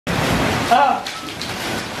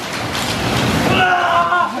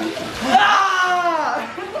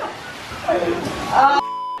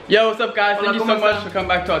Yo, what's up guys? Thank you so much for coming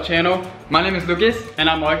back to our channel. My name is Lucas. And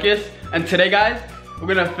I'm Marcus. And today guys,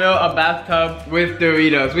 we're gonna fill a bathtub with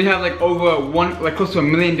Doritos. We have like close to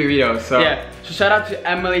 1 million Doritos. So yeah. So shout out to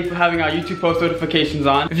Emily for having our YouTube post notifications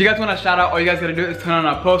on. If you guys want a shout out, all you guys gotta do is turn on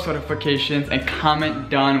our post notifications and comment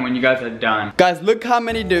done when you guys are done. Guys, look how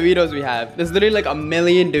many Doritos we have. There's literally like 1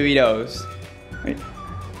 million Doritos. Wait.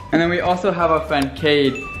 And then we also have our friend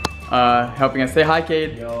Cade helping us. Say hi,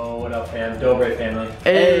 Cade. Yo, what up fam? Dobre family.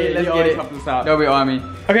 Hey, let's get it. Help us out. Dobre Army.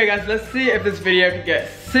 Okay guys, let's see if this video could get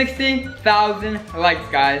 60,000 likes,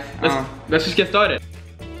 guys. Let's just get started.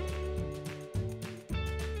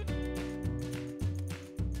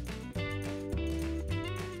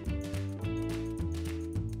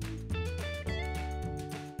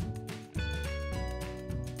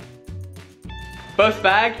 First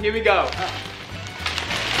bag, here we go.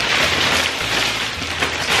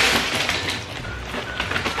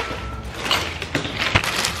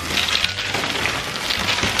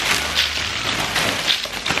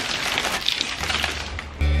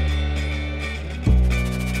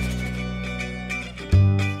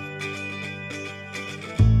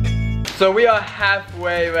 So we are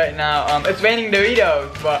halfway right now. It's raining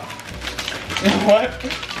Doritos, but what?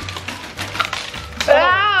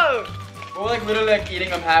 Ow! We're like literally like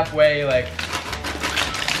eating them halfway, like.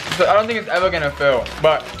 So I don't think it's ever gonna fill,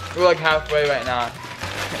 but we're like halfway right now.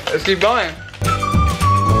 Let's keep going.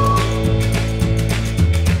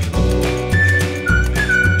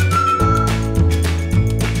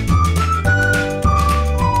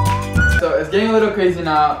 So it's getting a little crazy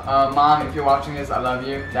now. Mom, if you're watching this, I love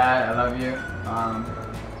you. Dad, I love you.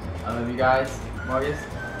 I love you guys.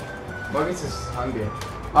 Marcus is hungry.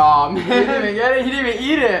 Oh man, he didn't even get it. He didn't even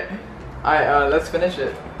eat it. Alright, let's finish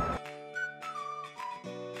it.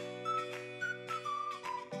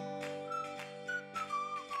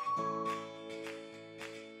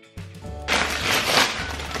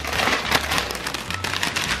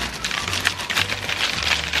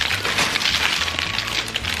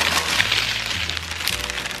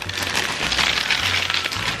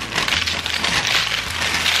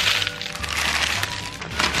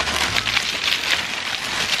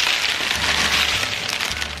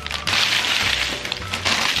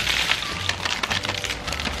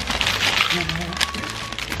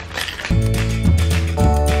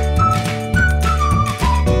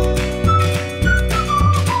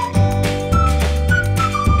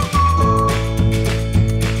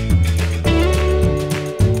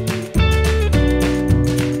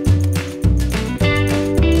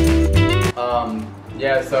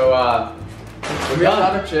 Yeah, so we got a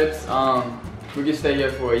lot of chips. We could stay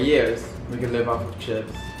here for years. We could live off of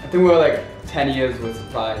chips. I think we're like 10 years with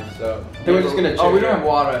supplies, so I think we're just gonna chill. Oh, we don't have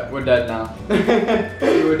water. We're dead now. We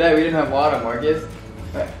were dead. We didn't have water, Marcus.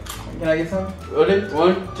 Right. Can I get some? Ready?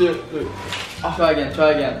 1, 2, 3. Oh. Try again. Try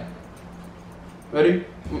again. Ready?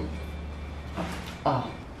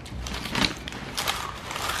 Oh.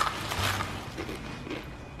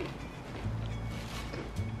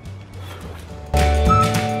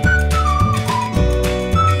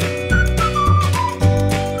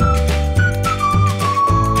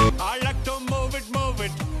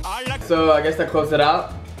 So I guess that closes it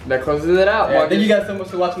out. That closes it out. Yeah, thank you guys so much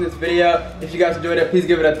for watching this video. If you guys enjoyed it, please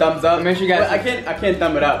give it a thumbs up. Make sure you guys. Wait, I can't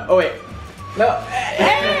thumb it up. Oh wait. No.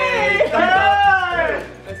 Hey!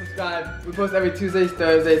 And subscribe. We post every Tuesdays,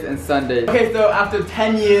 Thursdays, and Sundays. Okay, so after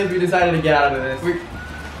 10 years, we decided to get out of this.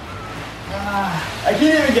 I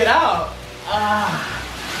can't even get out.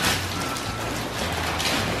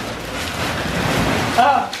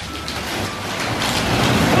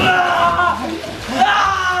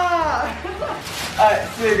 Alright,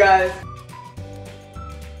 see you guys.